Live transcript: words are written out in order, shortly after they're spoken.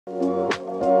Hi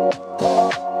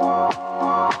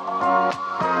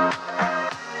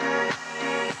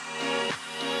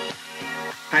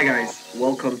guys,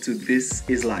 welcome to This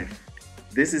Is Life.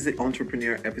 This is the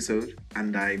entrepreneur episode,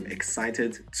 and I'm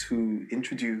excited to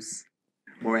introduce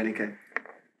Morenike.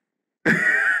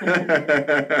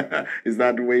 Is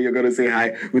that the way you're going to say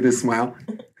hi with a smile?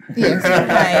 Yes.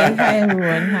 Hi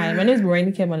everyone. Hi, my name is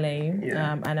Morenike Malay,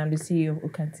 and I'm the CEO of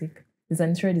Ukantik. It's an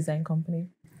interior design company.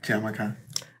 Chiamaka.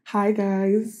 Hi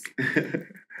guys.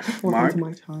 Welcome to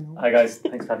my channel. Hi guys,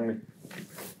 thanks for having me.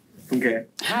 Okay.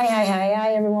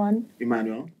 Hi everyone.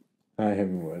 Emmanuel. Hi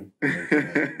everyone.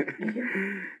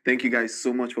 Thank you guys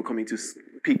so much for coming to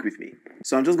speak with me.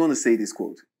 So I'm just going to say this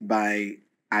quote by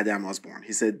Adam Osborne.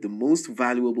 He said, "The most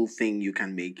valuable thing you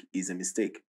can make is a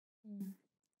mistake.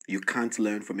 You can't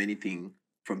learn from anything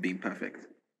from being perfect."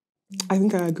 I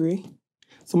think I agree.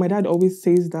 So my dad always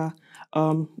says that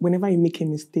whenever you make a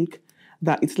mistake,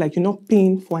 that it's like you're not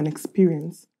paying for an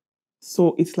experience.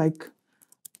 So it's like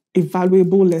a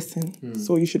valuable lesson.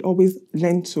 So you should always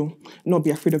learn to not be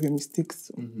afraid of your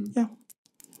mistakes. So, yeah,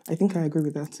 I think I agree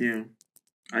with that. Yeah.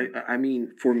 I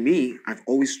mean, for me, I've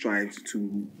always strived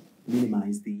to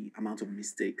minimize the amount of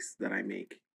mistakes that I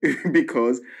make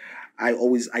because I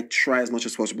try as much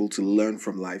as possible to learn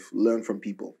from life, learn from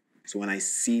people. So when I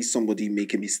see somebody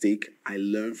make a mistake, I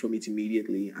learn from it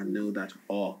immediately and know that,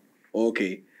 oh,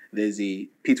 okay, there's a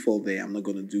pitfall there. I'm not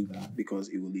going to do that because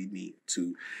it will lead me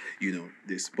to,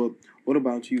 this. But what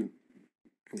about you?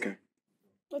 Okay,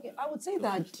 I would say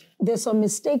that there's some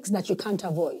mistakes that you can't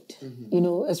avoid,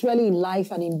 especially in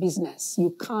life and in business.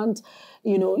 You can't,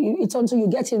 it's until you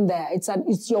get in there.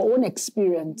 It's your own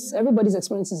experience. Everybody's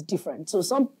experience is different. So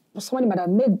somebody might have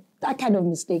made that kind of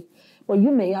mistake, but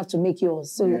you may have to make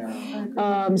yours. So,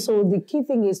 so the key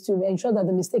thing is to ensure that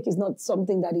the mistake is not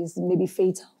something that is maybe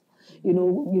fatal.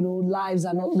 Lives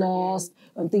are not lost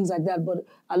and things like that. But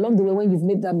along the way, when you've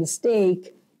made that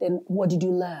mistake, then what did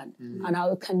you learn? And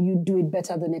how can you do it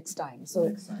better the next time?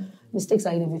 So mistakes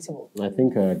are inevitable. I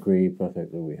think I agree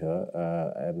perfectly with her.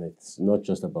 And it's not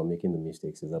just about making the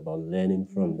mistakes, it's about learning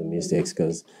from the mistakes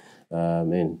because,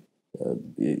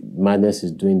 madness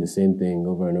is doing the same thing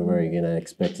over and over again and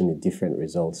expecting a different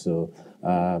result. So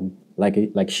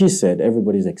like she said,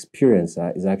 everybody's experience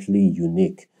is actually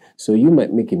unique. So you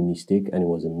might make a mistake and it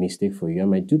was a mistake for you. I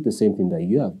might do the same thing that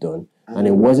you have done and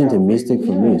it wasn't a mistake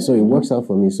for me. So it works out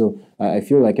for me. So I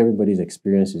feel like everybody's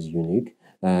experience is unique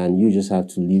and you just have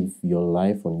to live your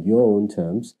life on your own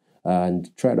terms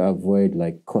and try to avoid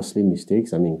like costly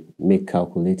mistakes. I mean, take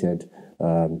calculated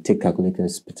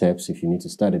steps if you need to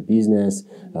start a business.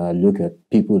 Look at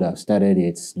people that have started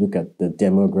it. Look at the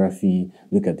demography.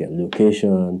 Look at their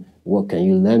location. What can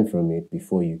you learn from it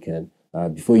before you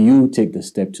take the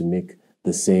step to make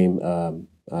the same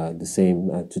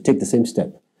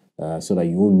step, so that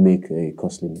you won't make a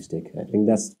costly mistake. I think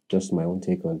that's just my own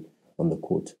take on the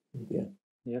quote.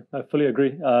 Yeah, I fully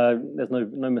agree. There's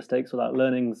no mistakes without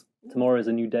learnings. Tomorrow is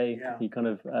a new day. Yeah. You kind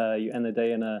of you end the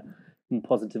day in a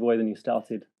positive way than you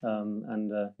started,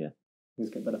 and things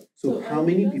get better. So how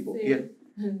many people? Yeah.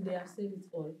 They have said it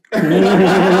all.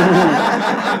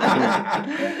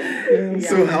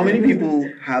 So how many people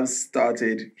have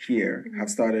started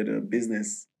a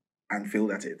business and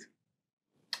failed at it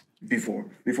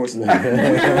before? Oh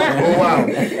wow!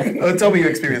 Tell me your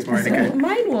experience, Morenike. So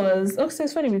mine was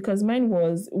it's funny because mine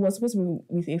was supposed to be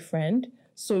with a friend,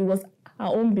 so it was her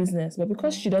own business, but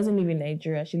because she doesn't live in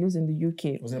Nigeria, she lives in the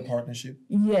UK. Was it a partnership?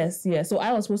 Yes. So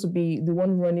I was supposed to be the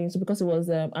one running. So because it was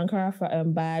Ankara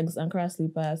bags, Ankara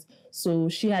slippers. So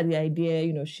she had the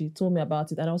idea. She told me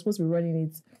about it, and I was supposed to be running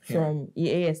it from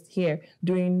EAS here,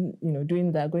 doing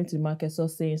that, going to the market,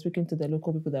 sourcing, speaking to the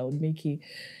local people that would make it.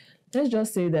 Let's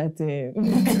just say that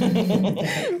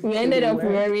we ended up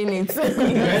wearing it.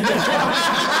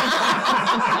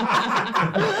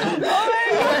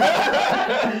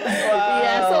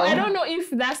 Yeah, so I don't know if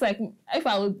that's like, if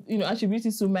I would, attribute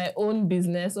it to my own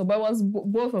business, but it was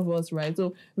both of us, right?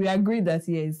 So we agreed that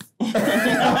yes.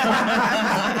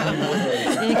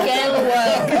 It can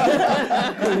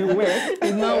work.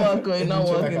 It's not working.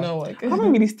 I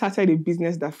haven't really started a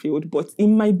business that failed, but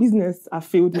in my business, I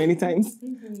failed many times.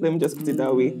 Let me just put it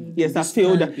that way. Yes, I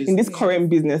failed in this current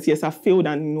business. Yes, I failed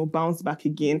and bounced back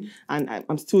again, and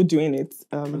I'm still doing it.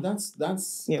 But that's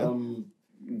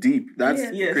deep. That's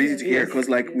crazy to hear because,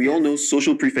 we all know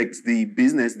Social Prefects, the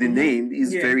business, the name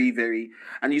is very, very.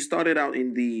 And you started out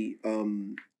in the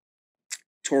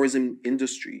tourism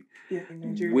industry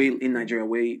in Nigeria.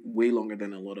 way longer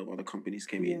than a lot of other companies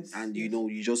came Yes, in. And yes.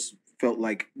 you just felt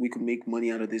like we could make money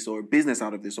out of this or business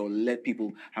out of this or let people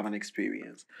have an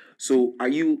experience. So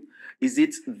is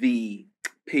it the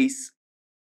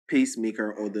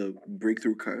pacemaker or the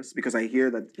breakthrough curse? Because I hear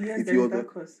that if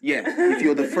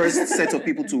you're the first set of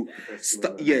people to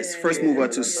first mover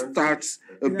to start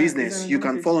a business, you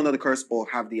can fall under the curse or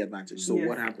have the advantage. So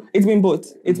what happened? It's been both.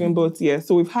 It's been both, yeah.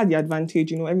 So we've had the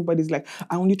advantage, everybody's like,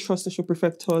 I only trust social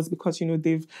prefectures because,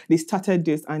 they started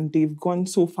this and they've gone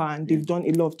so far and they've done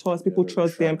a lot of tours. People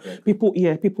trust them. People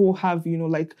have,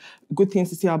 like good things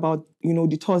to say about,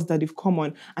 the tours that they've come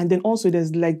on. And then also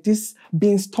there's like this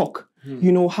being stuck.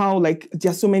 How like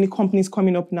there's so many companies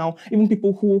coming up now, even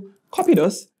people who copied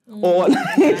us or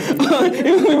like,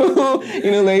 even people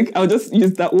who, like I'll just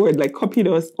use that word, like copied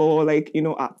us or like,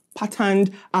 are patterned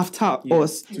after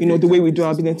us, the way we do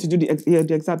our business, to do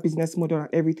the exact business model and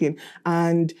everything.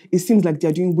 And it seems like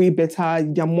they're doing way better,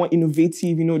 they're more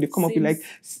innovative, they come up with like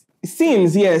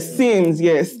Seems, yes.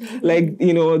 Like,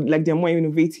 like they're more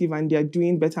innovative and they're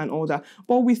doing better and all that.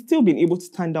 But we've still been able to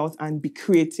stand out and be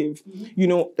creative.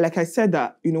 Like I said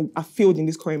that, I failed in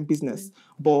this current business,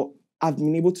 but I've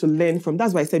been able to learn from,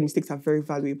 that's why I said mistakes are very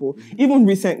valuable. Even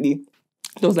recently,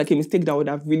 there was like a mistake that would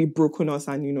have really broken us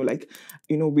and,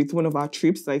 with one of our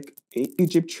trips, like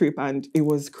Egypt trip, and it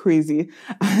was crazy.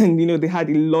 And, they had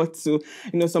a lot to,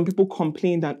 some people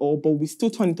complained and all, but we still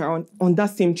turned it around on that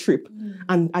same trip.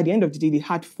 And at the end of the day, they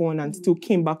had fun and still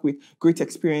came back with great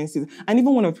experiences. And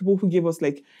even one of the people who gave us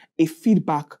like a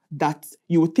feedback that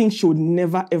you would think she would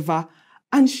never, ever,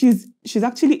 and she's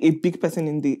actually a big person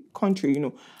in the country,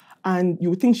 and you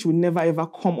would think she would never ever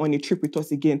come on a trip with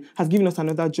us again, has given us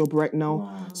another job right now.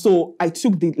 Wow. So I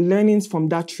took the learnings from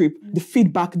that trip, the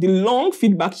feedback, the long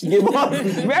feedback she gave us,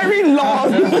 very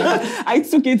long. I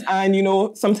took it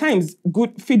and, sometimes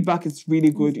good feedback is really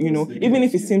good, even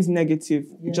if it seems negative,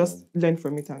 just learn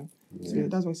from it. And so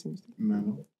that's what it seems.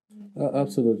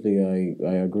 Absolutely,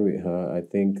 I agree with her. I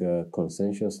think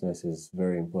conscientiousness is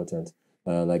very important.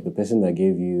 Like the person that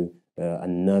gave you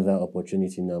another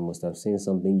opportunity now must have seen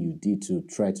something you did to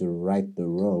try to right the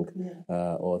wrong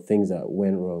or things that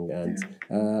went wrong. And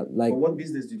but what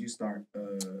business did you start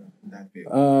that big?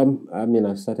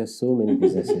 I've started so many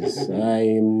businesses.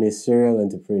 I'm a serial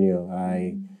entrepreneur.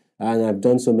 And I've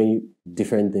done so many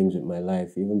different things with my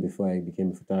life, even before I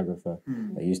became a photographer.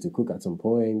 I used to cook at some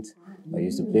point. I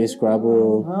used to play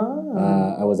Scrabble.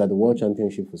 I was at the World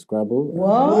Championship for Scrabble.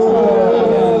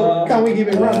 Wow! Can we give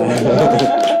it a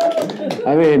round?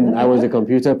 I was a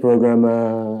computer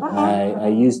programmer. I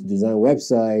used to design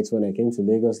websites. When I came to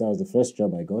Lagos, that was the first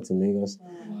job I got in Lagos.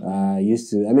 I used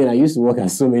to work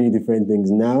at so many different things.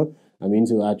 Now I'm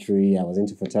into archery. I was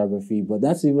into photography, but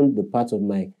that's even the part of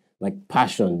my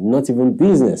passion, not even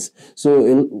business.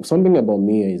 So something about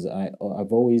me is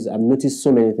I've noticed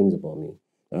so many things about me.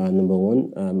 Number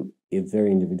one, I'm a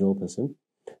very individual person.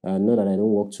 Not that I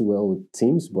don't work too well with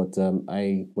teams, but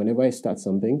whenever I start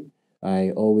something,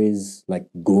 I always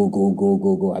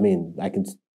go. I can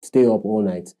stay up all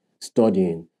night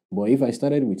studying. But if I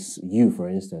started with you, for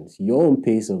instance, your own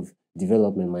pace of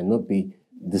development might not be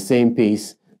the same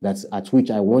pace that's at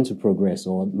which I want to progress,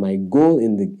 or my goal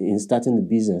in starting the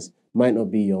business might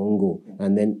not be your own goal.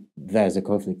 And then there's a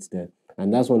conflict there.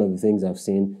 And that's one of the things I've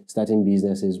seen starting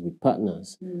businesses with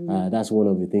partners. That's one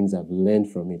of the things I've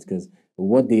learned from it, because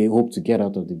what they hope to get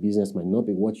out of the business might not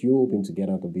be what you're hoping to get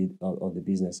out of the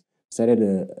business.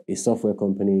 Started a software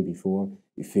company before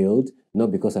it failed, not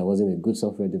because I wasn't a good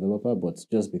software developer, but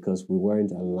just because we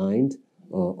weren't aligned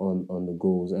on the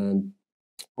goals. And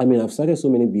I've started so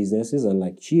many businesses, and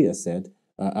like she has said,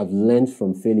 I've learned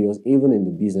from failures, even in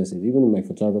the businesses, even in my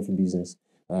photography business.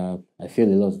 I fail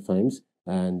a lot of times.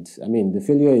 And the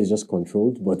failure is just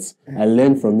controlled, but I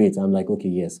learned from it. I'm like, okay,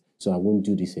 yes, so I won't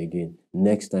do this again.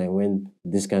 Next time when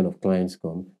this kind of clients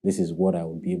come, this is what I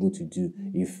will be able to do.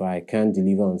 If I can't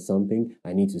deliver on something,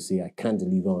 I need to say I can't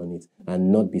deliver on it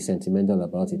and not be sentimental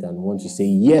about it and want to say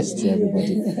yes to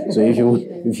everybody. So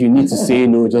if you need to say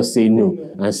no, just say no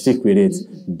and stick with it.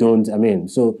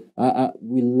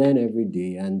 We learn every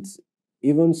day, and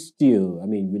even still,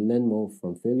 we learn more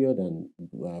from failure than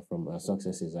from our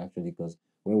successes, actually, because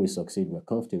when we succeed, we're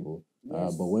comfortable.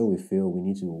 But when we fail,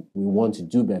 we want to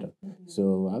do better.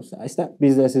 So I start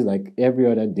businesses like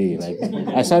every other day. Like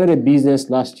I started a business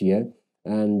last year,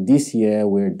 and this year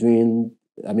we're doing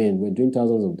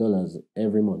thousands of dollars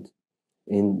every month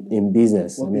in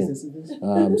business. What business is this?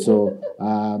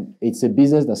 It's a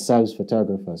business that serves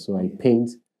photographers. So I paint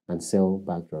and sell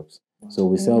backdrops. So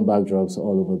we sell backdrops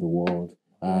all over the world.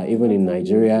 Even in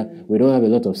Nigeria, we don't have a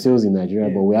lot of sales in Nigeria,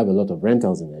 but we have a lot of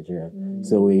rentals in Nigeria.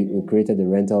 So we created the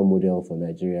rental model for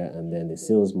Nigeria and then the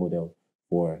sales model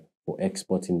for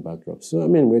exporting backdrops. So I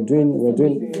mean, we're doing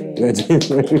okay.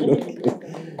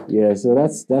 Yeah. So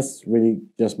that's really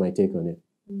just my take on it.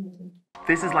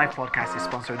 This is Live Podcast is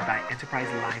sponsored by Enterprise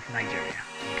Live Nigeria.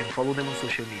 You can follow them on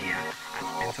social media at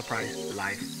Enterprise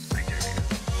Live Nigeria.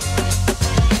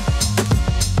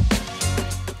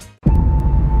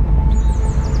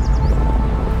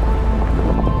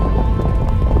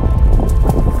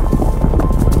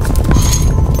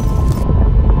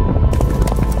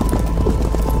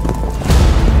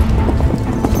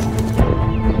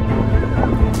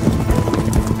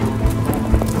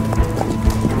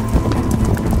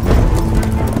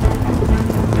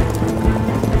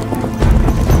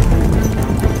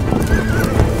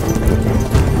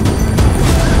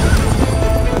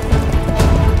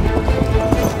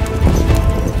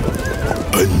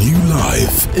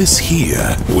 Is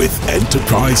here with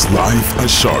Enterprise Life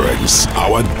Assurance.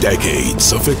 Our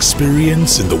decades of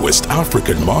experience in the West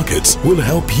African markets will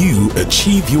help you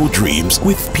achieve your dreams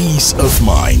with peace of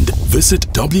mind. Visit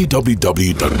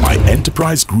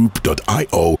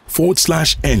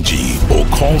www.myenterprisegroup.io/NG or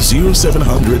call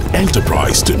 0700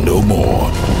 Enterprise to know more.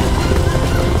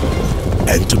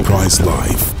 Enterprise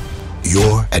Life,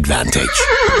 your advantage.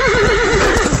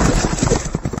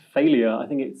 Failure, I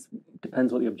think it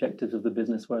depends what the objectives of the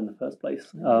business were in the first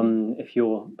place. If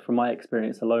you're, from my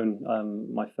experience alone,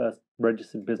 my first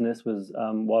registered business was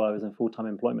while I was in full-time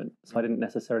employment. So I didn't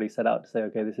necessarily set out to say,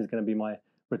 okay, this is going to be my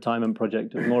retirement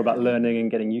project. It was more about learning and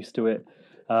getting used to it.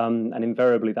 And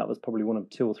invariably, that was probably one of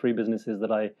 2 or 3 businesses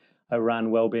that I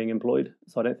ran while being employed.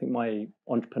 So I don't think my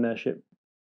entrepreneurship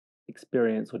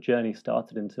experience or journey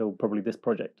started until probably this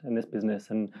project and this business.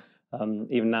 And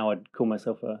even now, I'd call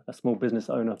myself a small business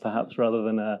owner, perhaps, rather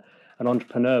than an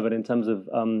entrepreneur. But in terms of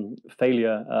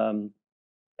failure,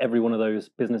 every one of those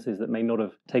businesses that may not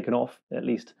have taken off, at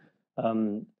least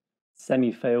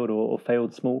semi-failed or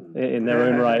failed small in their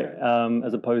own right,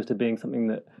 as opposed to being something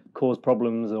that caused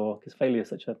problems, or because failure is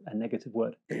such a negative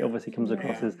word. It obviously comes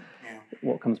across as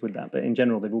what comes with that. But in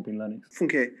general, they've all been learnings.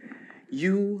 Funke,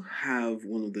 you have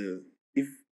one of the, if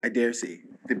I dare say,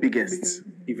 the biggest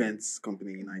events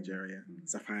company in Nigeria,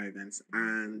 Sapphire Events,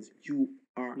 and you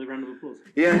are... No round of applause.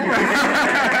 Yeah.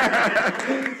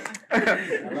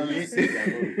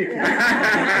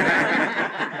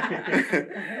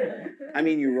 I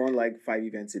mean, you run like 5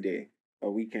 events a day. A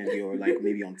weekend, you're like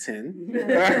maybe on 10.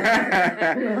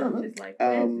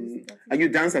 And you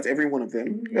dance at every one of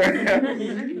them.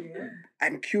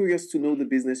 I'm curious to know the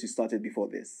business you started before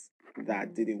this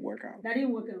that didn't work out. That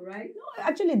didn't work out, right? No,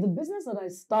 actually, the business that I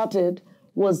started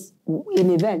was in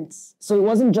events. So it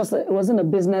wasn't a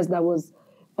business that was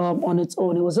on its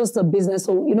own. It was just a business.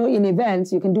 So, in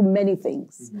events, you can do many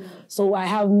things. Mm-hmm. So I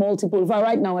have multiple.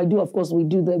 Right now, I do, of course, we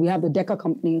have the Deca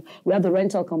company, we have the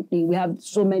rental company, we have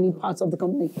so many parts of the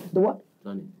company. The what?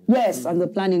 Planning. Yes, and the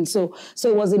planning. So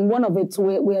it was in one of it. So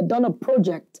we had done a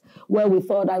project where we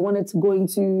thought I wanted to go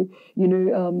into, the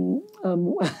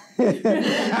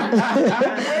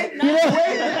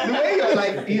way you're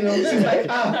like, she's like, in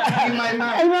my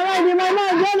mind. In my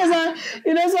mind, you understand?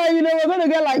 So, we're going to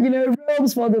get like,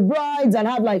 robes for the brides and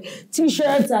have like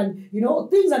T-shirts and,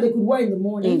 things that they could wear in the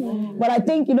morning. Mm-hmm. But I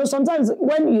think, sometimes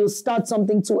when you start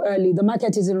something too early, the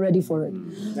market isn't ready for it.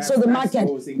 So the market,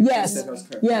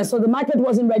 so the market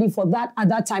wasn't ready for that at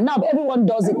that time. Now everyone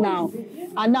does it now.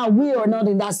 And now we are not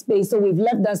in that space, so we've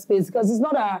left that space because it's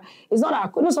not our,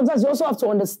 sometimes you also have to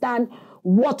understand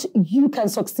what you can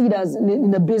succeed as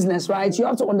in a business, right? You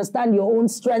have to understand your own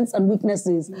strengths and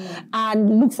weaknesses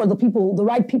and look for the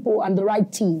right people and the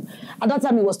right team. At that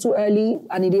time, it was too early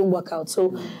and it didn't work out.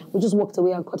 So we just walked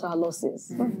away and cut our losses.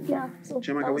 So,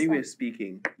 Chiamaka, when you were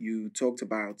speaking, you talked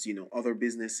about, other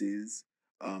businesses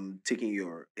taking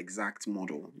your exact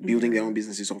model, building their own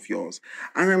businesses off yours.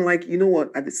 And I'm like, you know what?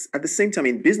 At the same time,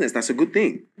 in business, that's a good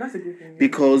thing. That's a good thing. Yeah.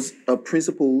 Because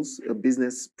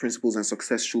business principles and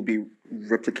success should be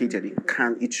replicated.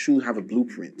 It should have a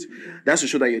blueprint. That's to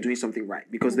show that you're doing something right.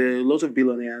 Because there are a lot of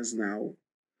billionaires now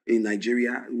in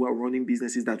Nigeria who are running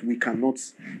businesses that we cannot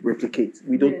replicate.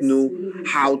 We don't know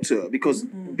how to, because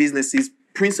businesses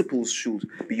principles should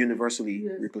be universally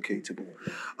replicatable.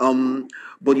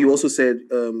 But you also said,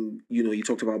 you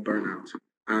talked about burnout.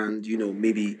 And,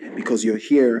 maybe because you're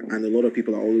here and a lot of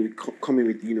people are always coming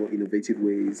with, innovative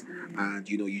ways and,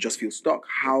 you just feel stuck.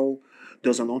 How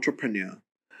does an entrepreneur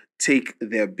take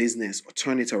their business or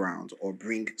turn it around or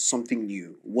bring something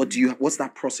new? What's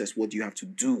that process? What do you have to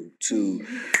do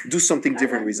something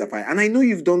different with Sapphire? And I know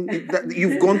you've gone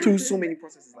through so many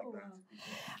processes like that.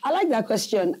 I like that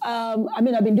question. I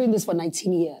mean, I've been doing this for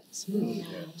 19 years.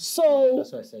 So,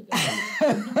 That's why I said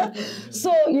that.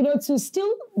 so, you know, to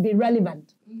still be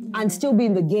relevant and still be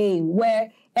in the game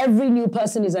where every new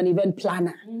person is an event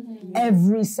planner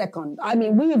every second. I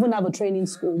mean, we even have a training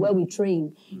school where we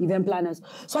train event planners.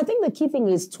 So I think the key thing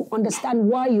is to understand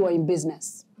why you are in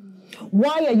business.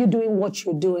 Why are you doing what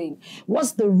you're doing?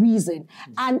 What's the reason?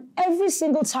 And every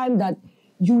single time that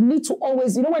you need to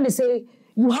always, you know, when they say,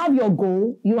 you have your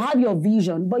goal, you have your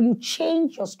vision, but you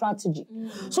change your strategy.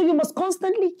 So you must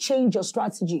constantly change your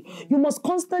strategy. You must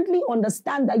constantly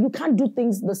understand that you can't do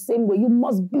things the same way. You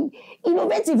must be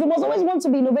innovative. You must always want to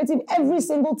be innovative every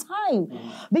single time.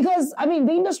 Because, I mean,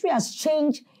 the industry has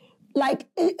changed. Like,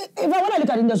 when I look at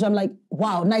the industry, I'm like,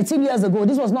 wow, 19 years ago,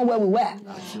 this was not where we were.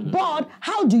 But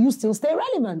how do you still stay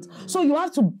relevant? So you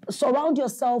have to surround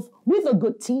yourself with a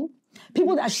good team,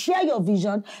 people that share your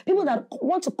vision, people that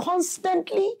want to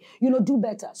constantly, you know, do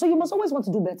better. So you must always want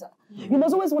to do better. You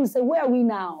must always want to say, where are we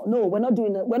now? No, we're not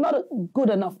doing it. We're not good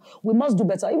enough. We must do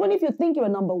better. Even if you think you're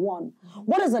number one,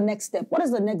 what is the next step? What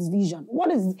is the next vision?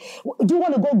 Do you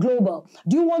want to go global?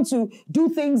 Do you want to do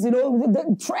things, you know,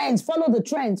 the trends, follow the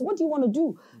trends? What do you want to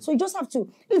do? So you just have to,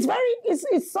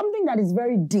 it's something that is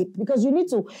very deep because you need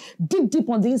to dig deep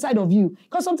on the inside of you.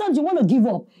 Because sometimes you want to give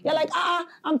up. You're like,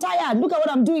 I'm tired. Look at what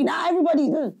I'm doing. Everybody's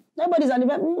an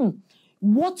event.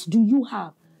 What do you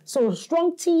have? So a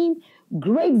strong team,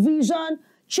 great vision,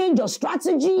 change your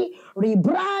strategy,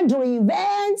 rebrand,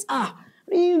 reinvent.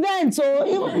 Reinvent. So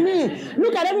even me,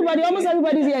 look at everybody. Almost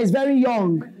everybody here is very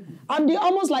young. I'm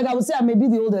almost like I would say I may be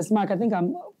the oldest. Mark, I think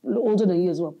I'm older than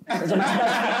you as well. You're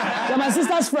my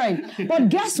sister's friend. But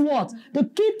guess what? The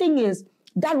key thing is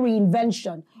that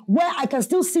reinvention, where I can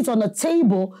still sit on a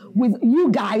table with you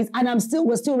guys and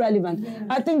we're still relevant.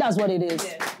 I think that's what it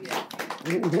is.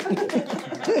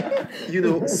 You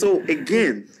know, so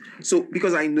again,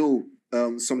 because I know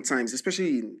sometimes,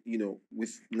 especially in, you know,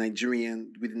 with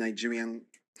Nigerian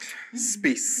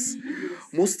space,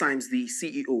 most times the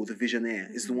CEO, the visionary,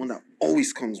 is the one that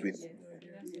always comes with.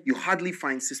 You hardly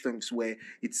find systems where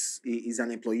it's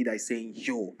an employee that is saying,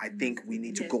 yo, I think we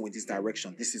need to go in this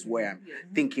direction. This is where I'm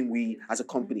thinking we as a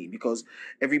company, because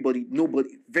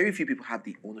very few people have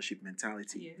the ownership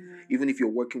mentality. Even if you're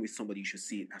working with somebody, you should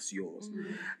see it as yours.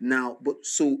 Now,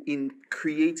 so in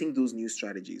creating those new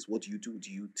strategies, what do you do?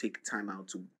 Do you take time out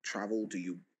to travel? Do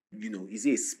you is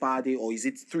it a spa day or is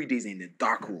it 3 days in a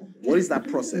dark room? What is that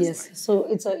process? Yes, so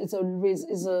it's a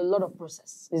lot of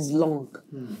process. It's long.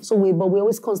 But we're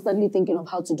always constantly thinking of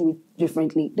how to do it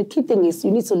differently. The key thing is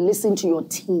you need to listen to your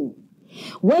team.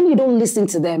 When you don't listen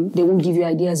to them, they won't give you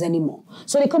ideas anymore.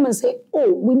 So they come and say,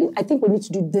 I think we need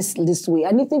to do this way.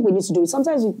 I think we need to do it.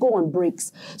 Sometimes we go on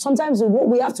breaks. Sometimes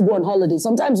we have to go on holidays.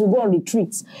 Sometimes we go on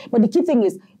retreats. But the key thing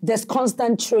is there's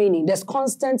constant training. There's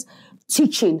constant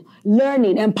teaching,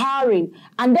 learning, empowering,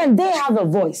 and then they have a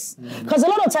voice. Because a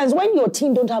lot of times when your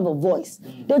team don't have a voice,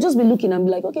 they'll just be looking and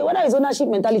be like, okay, what is ownership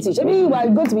mentality? Maybe we're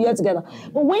going to be here together.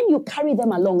 But when you carry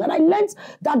them along, and I learned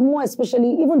that more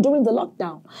especially even during the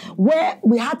lockdown, where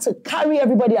we had to carry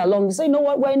everybody along. You say, you know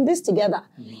what, we're in this together.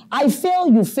 I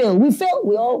fail, you fail. We fail,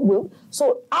 we all will.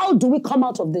 So how do we come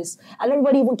out of this? And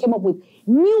everybody even came up with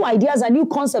new ideas and new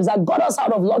concepts that got us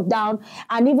out of lockdown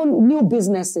and even new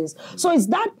businesses. So it's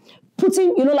that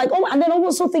putting, and then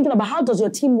also thinking about how does your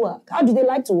team work? How do they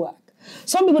like to work?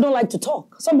 Some people don't like to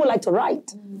talk. Some people like to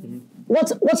write.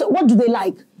 What do they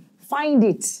like? Find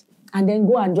it and then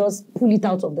go and just pull it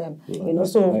out of them.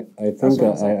 So I think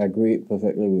I agree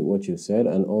perfectly with what you said,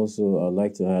 and also I'd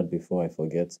like to add before I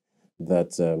forget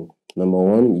that number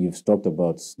one, you've talked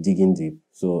about digging deep.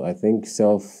 So I think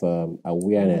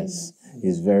self-awareness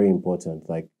is very important.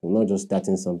 Like, not just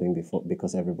starting something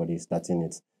because everybody is starting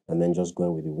it and then just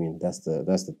going with the wind. That's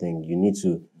the thing. You need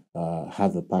to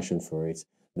have the passion for it.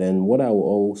 Then what I will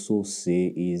also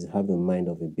say is have the mind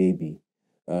of a baby.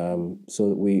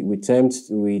 So we tend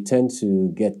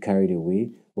to get carried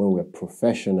away when we're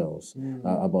professionals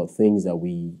about things that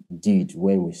we did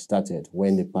when we started,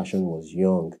 when the passion was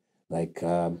young. Like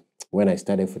when I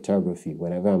started photography,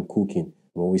 whenever I'm cooking,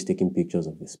 I'm always taking pictures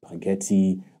of the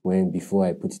spaghetti before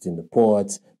I put it in the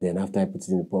pot. Then after I put it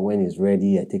in the pot, when it's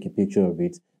ready, I take a picture of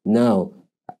it. Now,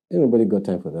 nobody got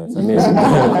time for that. I mean,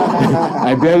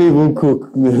 I barely even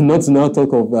cook. Not to now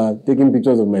talk of taking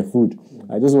pictures of my food.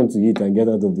 I just want to eat and get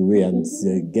out of the way and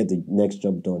get the next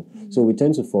job done. So we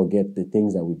tend to forget the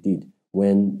things that we did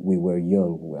when we were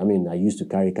young. I mean, I used to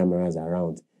carry cameras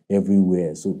around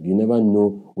everywhere. So you never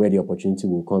know where the opportunity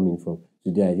will come in from.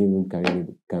 Today, I didn't even carry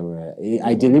the camera.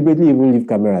 I deliberately even leave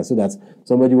camera so that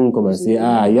somebody won't come and say, you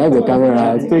have the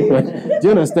camera. Do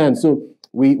you understand? So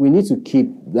we need to keep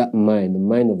that mind, the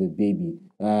mind of a baby.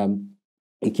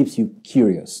 It keeps you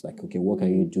curious. Like, okay, what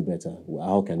can you do better?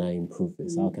 How can I improve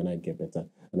this? How can I get better?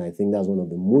 And I think that's one of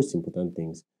the most important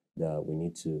things that we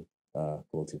need to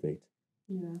cultivate.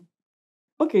 Yeah.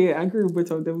 Okay, I agree with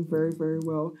both of them very, very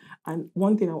well. And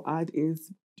one thing I'll add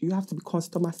is you have to be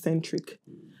customer centric.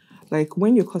 Like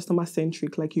when you're customer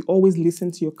centric, like you always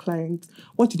listen to your clients.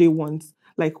 What do they want?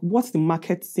 Like what's the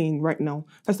market saying right now?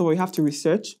 First of all, you have to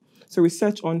research. So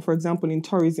research on, for example, in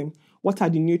tourism, what are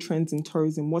the new trends in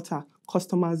tourism? What are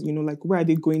customers, like where are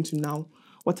they going to now?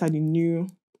 What are the new,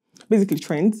 basically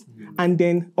trends? And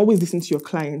then always listen to your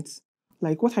clients.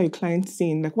 Like, what are your clients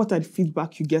saying? Like, what are the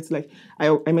feedback you get? Like,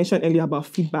 I mentioned earlier about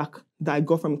feedback that I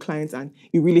got from clients and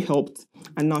it really helped.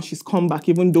 And now she's come back,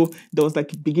 even though there was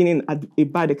like beginning at a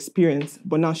bad experience,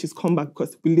 but now she's come back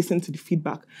because we listened to the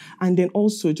feedback. And then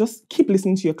also just keep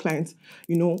listening to your clients.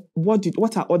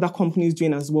 What are other companies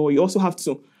doing as well? You also have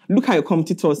to look at your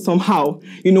competitors somehow.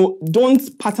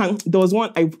 Don't pattern. There was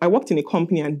one, I worked in a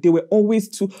company and they were always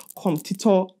too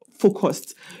competitor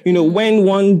focused. When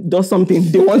one does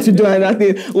something, they want to do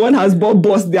another thing. One has bought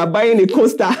bus, they are buying a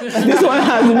coaster. This one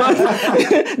has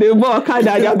bought, they bought a car,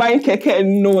 they are buying keke.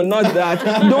 No, not that.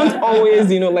 Don't always,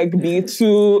 be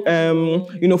too,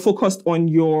 focused on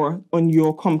your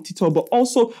competitor, but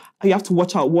also you have to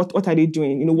watch out what are they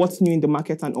doing, what's new in the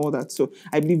market and all that. So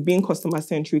I believe being customer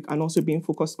centric and also being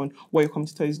focused on what your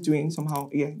competitor is doing somehow,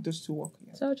 those two work.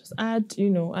 Yeah. So I'll just add,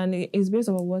 and it's based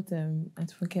on what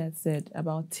Atifunke had said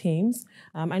about teams.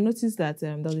 I noticed that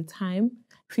there was a time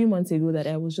a few months ago that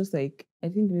I was just like, I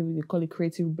think maybe they call it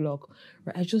creative block,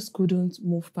 where I just couldn't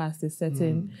move past a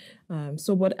certain.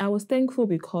 But I was thankful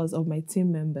because of my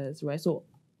team members, right? So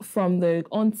from the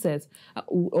onset, I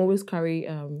would always carry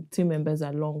team members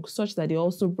along, such that they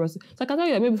also brought. So I can tell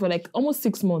you that maybe for like almost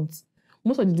 6 months,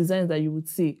 most of the designs that you would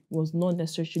see was not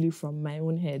necessarily from my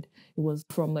own head. It was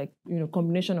from like,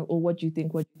 combination of, what do you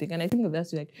think? And I think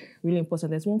that's like really important.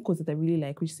 There's one quote that I really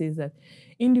like, which says that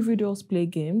individuals play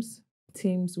games,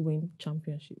 teams win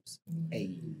championships.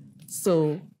 Hey.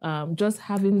 So just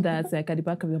having that like at the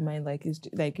back of your mind,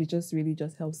 it just really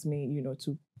just helps me,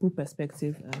 to put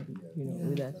perspective,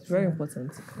 with that. It's very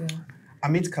important. Yeah.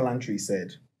 Amit Kalantri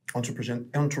said,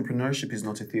 entrepreneurship is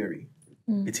not a theory.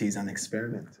 It is an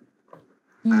experiment.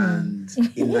 And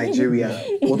in Nigeria,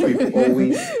 what we've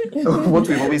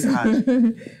always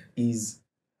had is,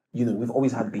 we've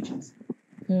always had beaches.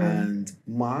 And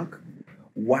Mark,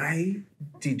 why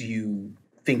did you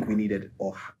think we needed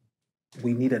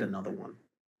another one?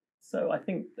 So I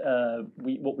think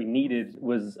what we needed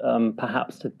was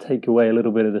perhaps to take away a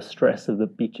little bit of the stress of the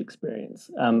beach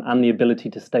experience and the ability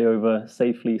to stay over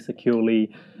safely,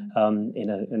 securely,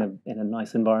 in a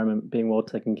nice environment, being well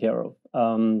taken care of.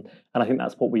 And I think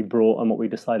that's what we brought and what we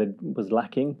decided was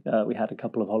lacking. We had a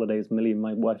couple of holidays, Millie,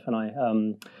 my wife and I,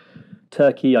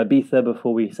 Turkey, Ibiza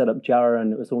before we set up Jarrah,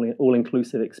 and it was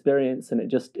all-inclusive experience, and it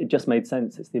just made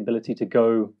sense. It's the ability to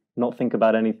go, not think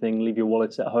about anything, leave your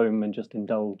wallets at home, and just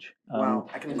indulge. Wow,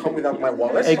 I can come without my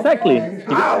wallet? Exactly.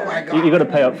 Oh my God. You got to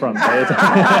pay up front.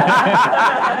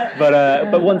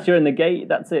 But once you're in the gate,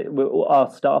 that's it. Our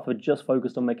staff are just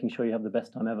focused on making sure you have the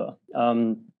best time ever.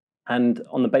 And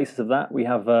on the basis of that,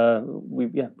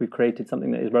 we've created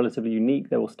something that is relatively unique.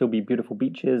 There will still be beautiful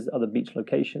beaches, other beach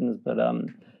locations, but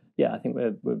I think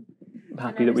we're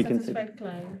happy that we can see.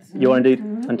 You are indeed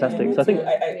fantastic. So I think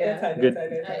good.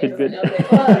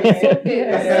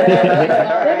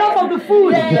 Enough of the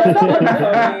food.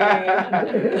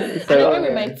 So I went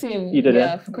with my team. You did,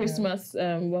 for Christmas.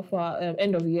 For our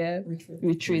end of year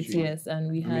retreat. Yes,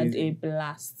 and we had a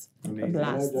blast. Amazing. A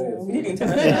blast. We need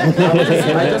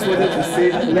international. I just wanted to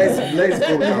say, let's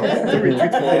go now. The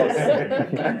retreat for us.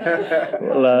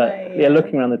 Well,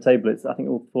 looking around the table, I think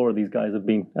all four of these guys have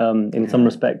been in some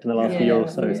respect in the last year or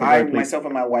so. So Myself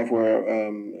and my wife were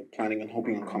planning and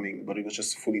hoping on coming, but it was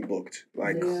just fully booked.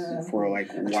 For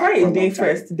try a day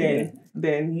first,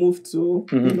 then move to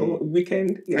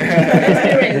weekend.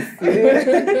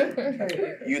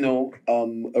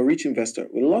 A rich investor.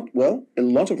 A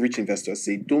lot of rich investors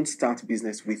say don't start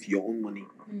business with your own money.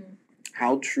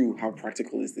 How true? How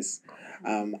practical is this?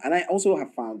 And I also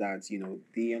have found that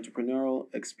the entrepreneurial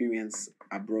experience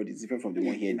abroad is different from the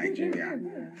one here in Nigeria.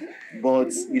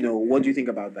 But what do you think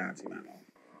about that, Emmanuel?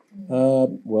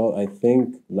 Well, I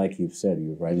think, like you've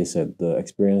rightly said, the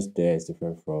experience there is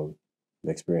different from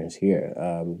the experience here.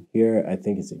 Here, I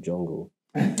think it's a jungle.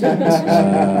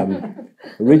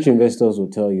 Rich investors will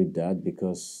tell you that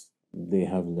because they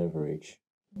have leverage.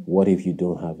 What if you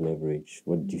don't have leverage?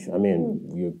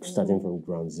 You're starting from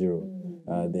ground zero.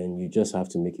 Then you just have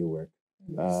to make it work.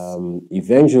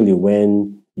 Eventually,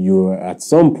 when you're at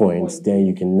some point, then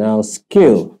you can now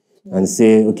scale and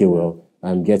say, okay, well,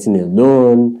 I'm getting a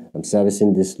loan, I'm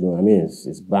servicing this loan. I mean,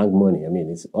 it's bank money. I mean,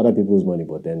 it's other people's money,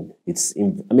 but then it's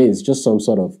just some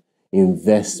sort of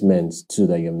investment too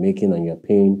that you're making, and you're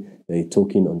paying a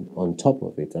token on top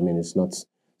of it. I mean, it's not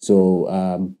so.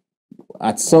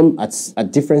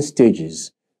 At different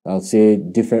stages, I'll say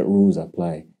different rules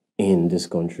apply in this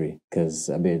country, because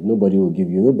I mean, no bank will give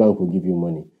you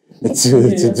money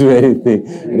to do anything.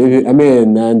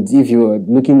 And if you're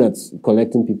looking at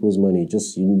collecting people's money,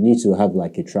 you need to have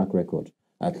like a track record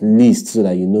at least, so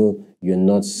that you know you're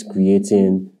not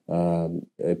creating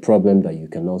a problem that you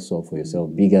cannot solve for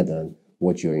yourself bigger than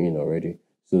what you're in already.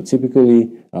 So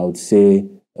typically, I would say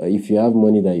if you have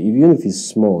money that even if it's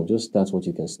small, just start what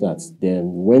you can start.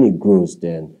 Then when it grows,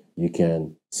 then you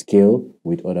can scale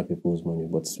with other people's money.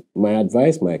 But my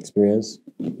advice, my experience,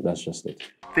 that's just it.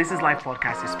 This is Life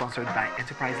Podcast is sponsored by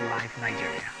Enterprise Life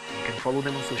Nigeria. You can follow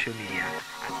them on social media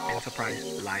at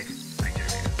Enterprise Life